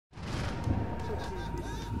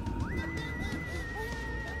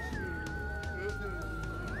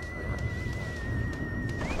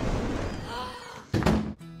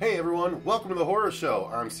Hey everyone, welcome to the Horror Show.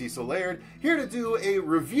 I'm Cecil Laird, here to do a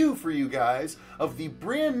review for you guys of the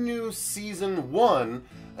brand new Season 1.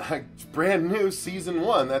 Brand new Season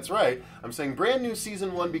 1, that's right. I'm saying brand new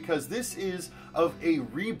Season 1 because this is of a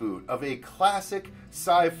reboot of a classic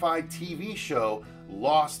sci-fi TV show,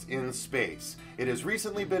 Lost in Space. It has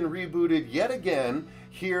recently been rebooted yet again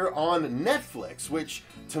here on Netflix, which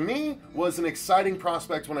to me was an exciting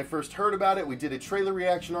prospect when I first heard about it. We did a trailer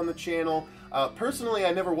reaction on the channel. Personally,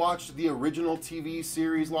 I never watched the original TV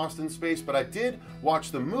series Lost in Space, but I did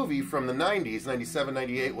watch the movie from the 90s, 97,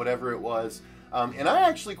 98, whatever it was, and I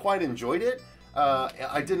actually quite enjoyed it.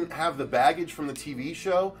 I didn't have the baggage from the TV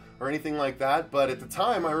show or anything like that, but at the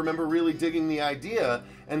time I remember really digging the idea,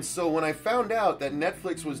 and so when I found out that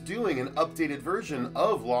Netflix was doing an updated version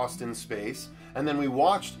of Lost in Space, and then we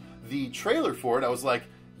watched the trailer for it, I was like,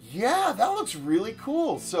 yeah, that looks really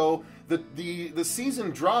cool. So the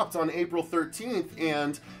season dropped on April 13th,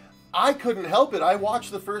 and I couldn't help it. I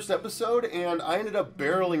watched the first episode, and I ended up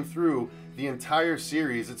barreling through the entire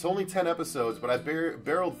series. It's only 10 episodes, but I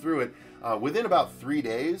barreled through it within about 3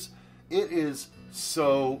 days. It is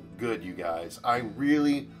so good, you guys. I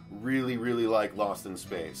really, really, really like Lost in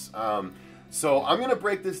Space. So I'm going to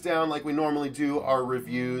break this down like we normally do our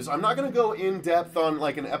reviews. I'm not going to go in depth on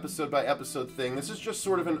like an episode by episode thing. This is just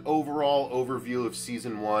sort of an overall overview of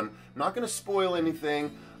Season 1. I'm not going to spoil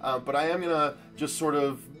anything, but I am going to just sort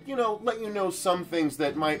of, you know, let you know some things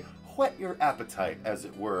that might whet your appetite, as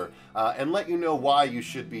it were, and let you know why you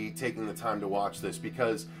should be taking the time to watch this,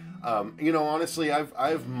 because you know, honestly,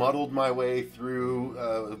 I've muddled my way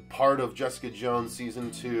through part of Jessica Jones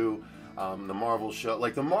Season 2, the Marvel show.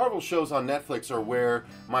 Like, the Marvel shows on Netflix are where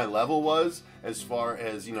my level was as far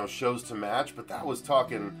as, you know, shows to match, but that was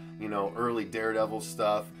talking, you know, early Daredevil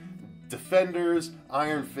stuff. Defenders,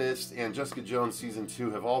 Iron Fist, and Jessica Jones Season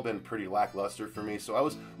 2 have all been pretty lackluster for me, so I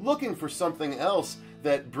was looking for something else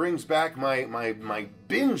that brings back my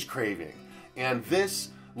binge craving, and this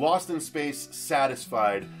Lost in Space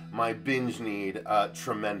satisfied my binge need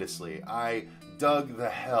tremendously. I dug the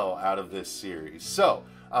hell out of this series. So,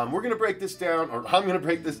 we're going to break this down, or I'm going to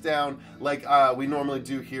break this down like we normally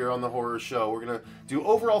do here on the Horror Show. We're going to do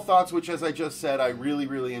overall thoughts, which, as I just said, I really,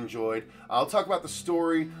 really enjoyed. I'll talk about the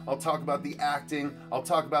story, I'll talk about the acting, I'll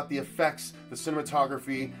talk about the effects, the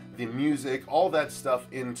cinematography, the music, all that stuff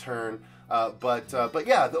in turn. But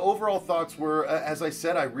yeah, the overall thoughts were, as I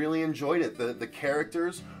said, I really enjoyed it. The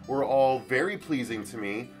characters were all very pleasing to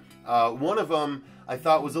me. One of them I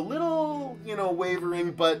thought was a little, you know,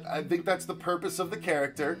 wavering, but I think that's the purpose of the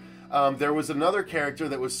character. There was another character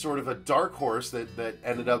that was sort of a dark horse that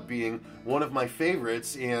ended up being one of my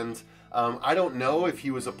favorites, and I don't know if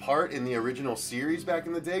he was a part in the original series back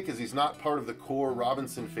in the day, because he's not part of the core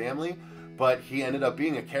Robinson family, but he ended up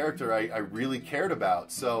being a character I really cared about.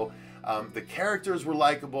 So the characters were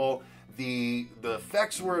likable, the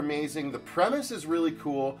effects were amazing, the premise is really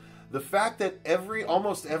cool. The fact that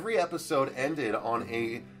almost every episode ended on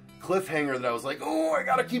a cliffhanger that I was like, oh, I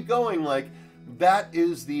gotta keep going, like, that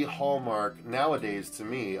is the hallmark nowadays to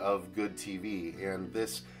me of good TV, and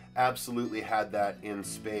this absolutely had that in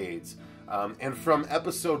spades. And from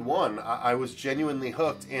episode 1, I was genuinely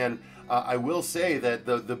hooked, and I will say that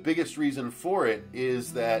the biggest reason for it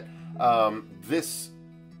is that this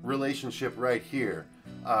relationship right here,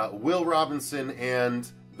 Will Robinson and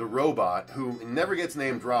the robot, who never gets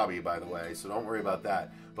named Robbie, by the way, so don't worry about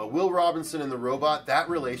that. But Will Robinson and the robot, that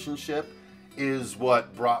relationship is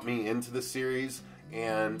what brought me into the series.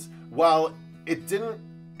 And while it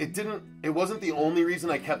wasn't the only reason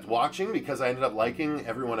I kept watching, because I ended up liking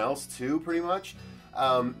everyone else too, pretty much.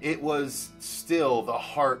 It was still the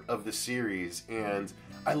heart of the series, and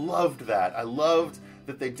I loved that. I loved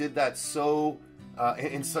that they did that so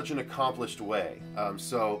in such an accomplished way.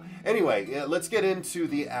 So anyway, let's get into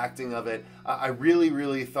the acting of it. I really,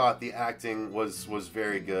 really thought the acting was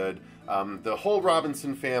very good. The whole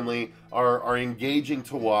Robinson family are engaging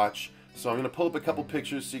to watch. So I'm going to pull up a couple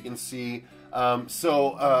pictures so you can see. On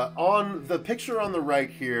the picture on the right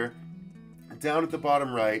here, down at the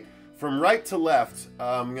bottom right, from right to left,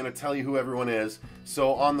 I'm going to tell you who everyone is.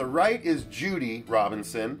 So on the right is Judy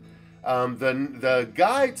Robinson. The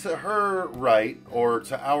guy to her right, or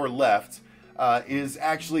to our left, is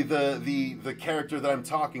actually the character that I'm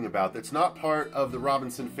talking about. That's not part of the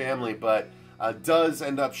Robinson family, but does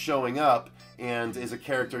end up showing up and is a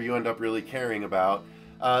character you end up really caring about.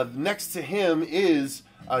 Next to him is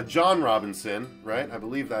John Robinson, right? I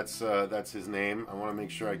believe that's his name. I want to make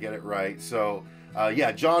sure I get it right. So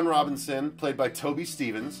Yeah, John Robinson, played by Toby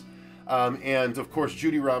Stephens. And, of course,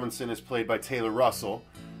 Judy Robinson is played by Taylor Russell.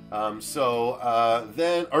 That's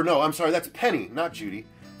Penny, not Judy.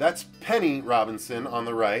 That's Penny Robinson on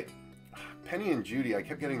the right. Penny and Judy, I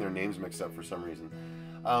kept getting their names mixed up for some reason.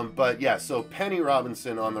 But yeah, so Penny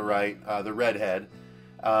Robinson on the right, the redhead.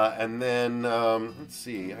 And then, let's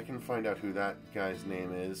see, I can find out who that guy's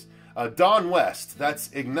name is. Don West, that's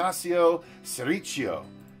Ignacio Cericchio.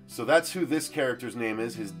 So that's who this character's name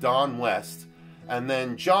is Don West. And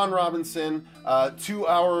then John Robinson,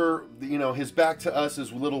 his back to us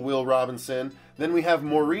is little Will Robinson. Then we have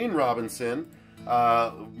Maureen Robinson.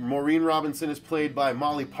 Maureen Robinson is played by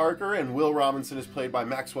Molly Parker, and Will Robinson is played by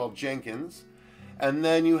Maxwell Jenkins. And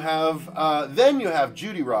then you have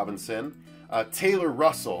Judy Robinson. Taylor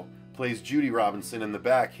Russell plays Judy Robinson in the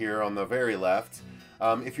back here on the very left.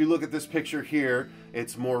 If you look at this picture here,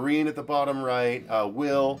 it's Maureen at the bottom right,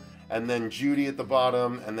 Will, and then Judy at the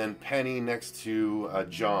bottom, and then Penny next to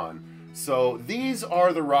John. So these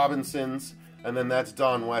are the Robinsons, and then that's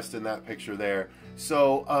Don West in that picture there.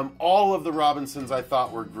 So all of the Robinsons I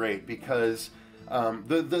thought were great because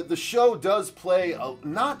the show does play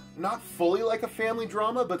not fully like a family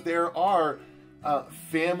drama, but there are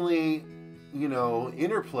family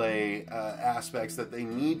interplay aspects that they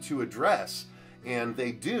need to address, and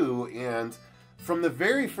they do. And from the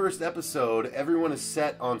very first episode, everyone is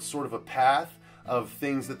set on sort of a path of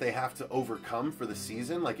things that they have to overcome for the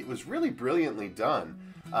season. Like, it was really brilliantly done.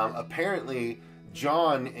 Apparently,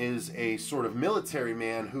 John is a sort of military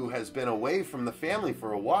man who has been away from the family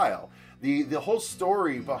for a while. The whole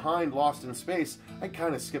story behind Lost in Space, I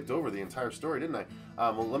kind of skipped over the entire story, didn't I?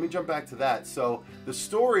 Well, let me jump back to that. So the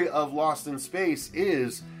story of Lost in Space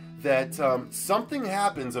is that something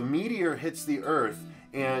happens, a meteor hits the Earth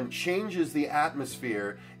and changes the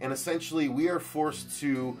atmosphere, and essentially we are forced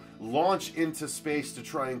to launch into space to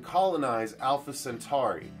try and colonize Alpha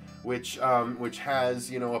Centauri, which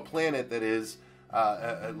has a planet that is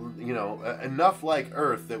enough like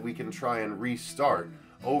Earth that we can try and restart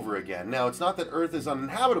over again. Now, it's not that Earth is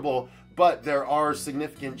uninhabitable, but there are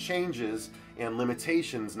significant changes and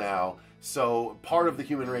limitations now. So part of the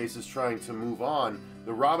human race is trying to move on.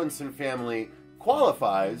 The Robinson family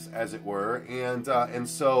qualifies, as it were, and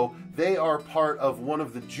so they are part of one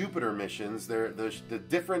of the Jupiter missions. The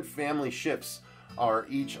different family ships are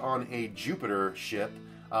each on a Jupiter ship,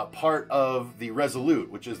 part of the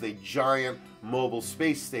Resolute, which is the giant mobile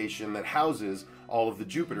space station that houses all of the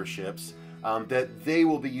Jupiter ships, that they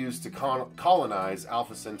will be used to colonize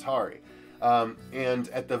Alpha Centauri. And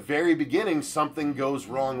at the very beginning, something goes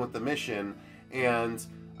wrong with the mission, and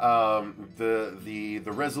the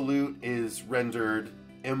Resolute is rendered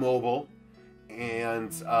immobile,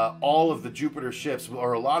 and all of the Jupiter ships,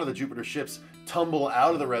 or a lot of the Jupiter ships, tumble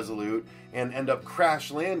out of the Resolute and end up crash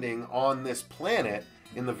landing on this planet.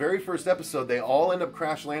 In the very first episode, they all end up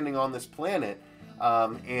crash landing on this planet,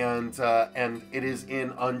 and it is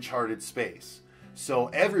in uncharted space. So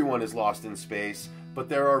everyone is lost in space, but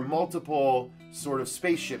there are multiple sort of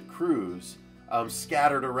spaceship crews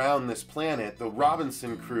scattered around this planet. The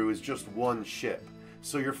Robinson crew is just one ship.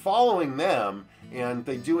 So you're following them, and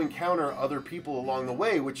they do encounter other people along the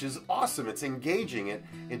way, which is awesome. It's engaging.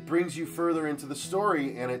 It brings you further into the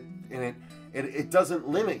story, and it doesn't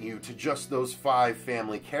limit you to just those 5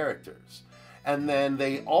 family characters. And then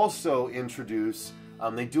they also introduce,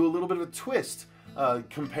 they do a little bit of a twist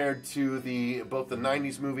compared to both the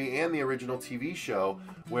 90s movie and the original TV show,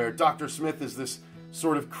 where Dr. Smith is this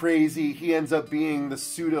sort of crazy, he ends up being the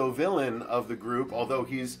pseudo-villain of the group, although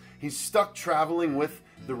he's stuck traveling with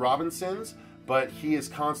the Robinsons, but he is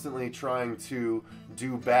constantly trying to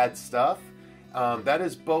do bad stuff. That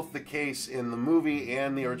is both the case in the movie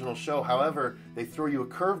and the original show. However, they throw you a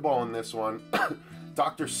curveball in this one.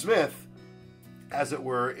 Dr. Smith, as it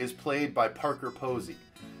were, is played by Parker Posey.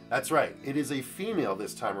 That's right, it is a female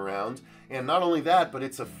this time around, and not only that, but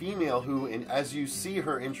it's a female who, as you see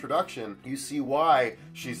her introduction, you see why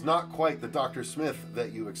she's not quite the Dr. Smith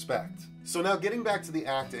that you expect. So now getting back to the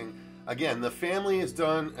acting, again, the family is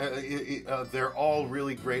done, they're all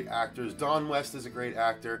really great actors. Don West is a great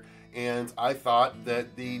actor, and I thought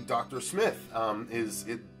that the Dr. Smith,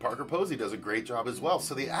 Parker Posey does a great job as well.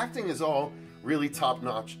 So the acting is all really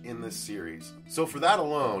top-notch in this series. So for that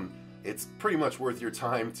alone, it's pretty much worth your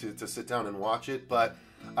time to sit down and watch it. But,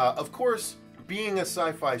 of course, being a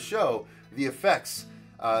sci-fi show, the effects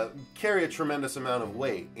carry a tremendous amount of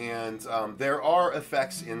weight. And there are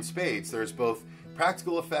effects in spades. There's both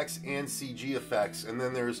practical effects and CG effects. And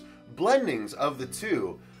then there's blendings of the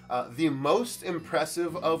two. The most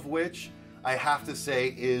impressive of which, I have to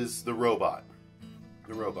say, is the robot.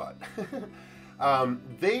 The robot.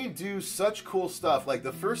 They do such cool stuff. Like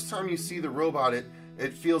the first time you see the robot,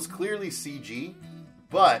 it feels clearly CG,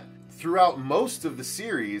 but throughout most of the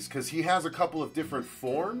series, because he has a couple of different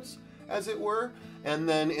forms, as it were, and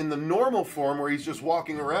then in the normal form where he's just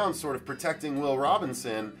walking around sort of protecting Will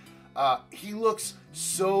Robinson, he looks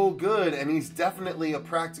so good, and he's definitely a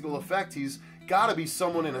practical effect. He's got to be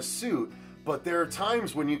someone in a suit, but there are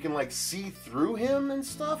times when you can like see through him and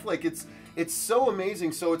stuff. Like it's so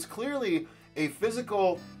amazing. So it's clearly a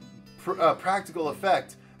physical practical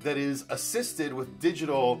effect that is assisted with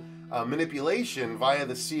digital manipulation via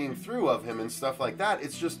the seeing through of him and stuff like that.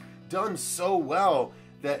 It's just done so well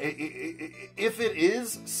that if it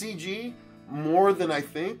is CG more than I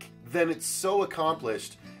think, then it's so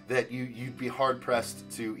accomplished that you'd be hard-pressed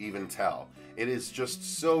to even tell. It is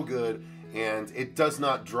just so good, and it does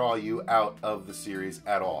not draw you out of the series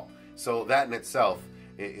at all. So that in itself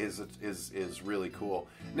is really cool.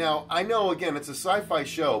 Now, I know, again, it's a sci-fi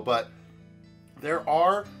show, but there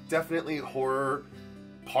are definitely horror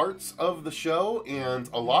parts of the show, and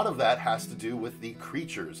a lot of that has to do with the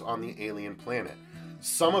creatures on the alien planet.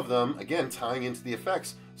 Some of them, again, tying into the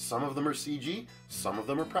effects, some of them are CG, some of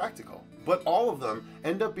them are practical. But all of them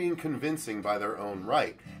end up being convincing by their own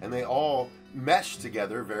right, and they all mesh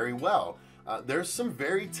together very well. There's some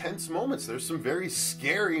very tense moments. There's some very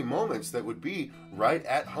scary moments that would be right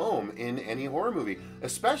at home in any horror movie,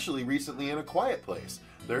 especially recently in A Quiet Place.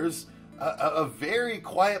 There's a very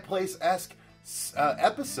Quiet Place-esque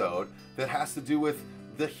episode that has to do with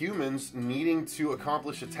the humans needing to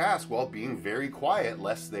accomplish a task while being very quiet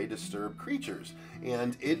lest they disturb creatures.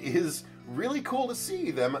 And it is really cool to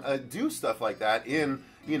see them do stuff like that in,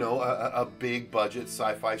 you know, a big budget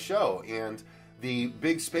sci-fi show. And the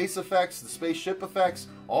big space effects, the spaceship effects,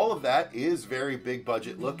 all of that is very big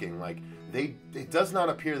budget looking. Like, it does not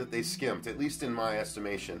appear that they skimped, at least in my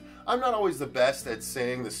estimation. I'm not always the best at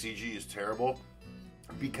saying the CG is terrible,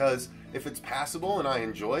 because if it's passable and I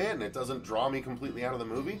enjoy it and it doesn't draw me completely out of the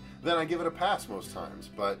movie, then I give it a pass most times.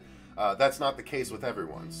 But that's not the case with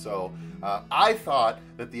everyone. So I thought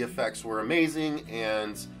that the effects were amazing,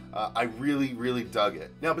 and I really, really dug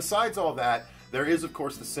it. Now, besides all that, there is, of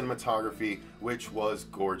course, the cinematography, which was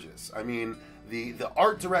gorgeous. I mean, the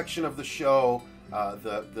art direction of the show,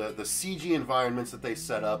 the CG environments that they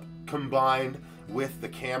set up, combined with the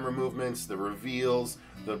camera movements, the reveals,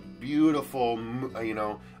 the beautiful, you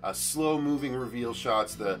know, slow-moving reveal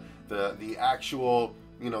shots, the actual,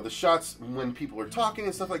 you know, the shots when people are talking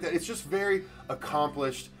and stuff like that. It's just very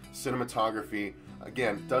accomplished cinematography.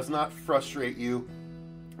 Again, does not frustrate you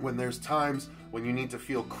when there's times when you need to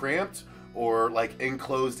feel cramped or like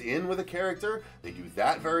enclosed in with a character. They do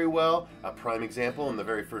that very well. A prime example in the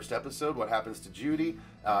very first episode, what happens to Judy.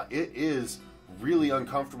 It is really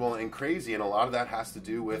uncomfortable and crazy, and a lot of that has to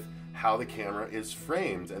do with how the camera is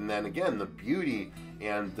framed, and then again the beauty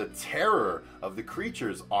and the terror of the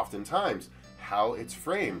creatures, oftentimes how it's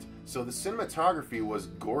framed. So the cinematography was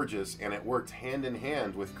gorgeous, and it worked hand in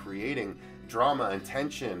hand with creating drama and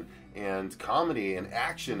tension and comedy and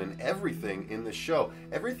action and everything in the show.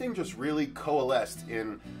 Everything just really coalesced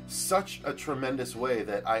in such a tremendous way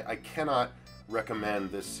that I cannot recommend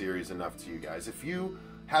this series enough to you guys. If you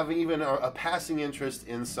have even a passing interest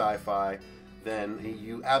in sci-fi, then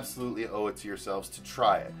you absolutely owe it to yourselves to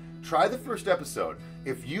try it. Try the first episode.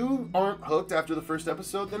 If you aren't hooked after the first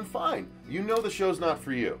episode, then fine. You know the show's not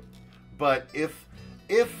for you. But if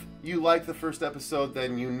you like the first episode,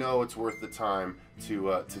 then you know it's worth the time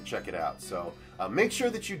to check it out. So make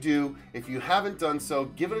sure that you do. If you haven't done so,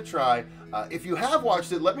 give it a try. If you have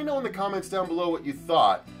watched it, let me know in the comments down below what you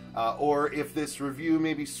thought. Or if this review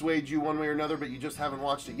maybe swayed you one way or another, but you just haven't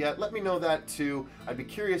watched it yet, let me know that too. I'd be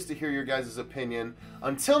curious to hear your guys' opinion.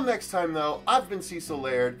 Until next time, though, I've been Cecil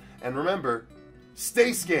Laird, and remember,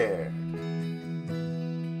 stay scared.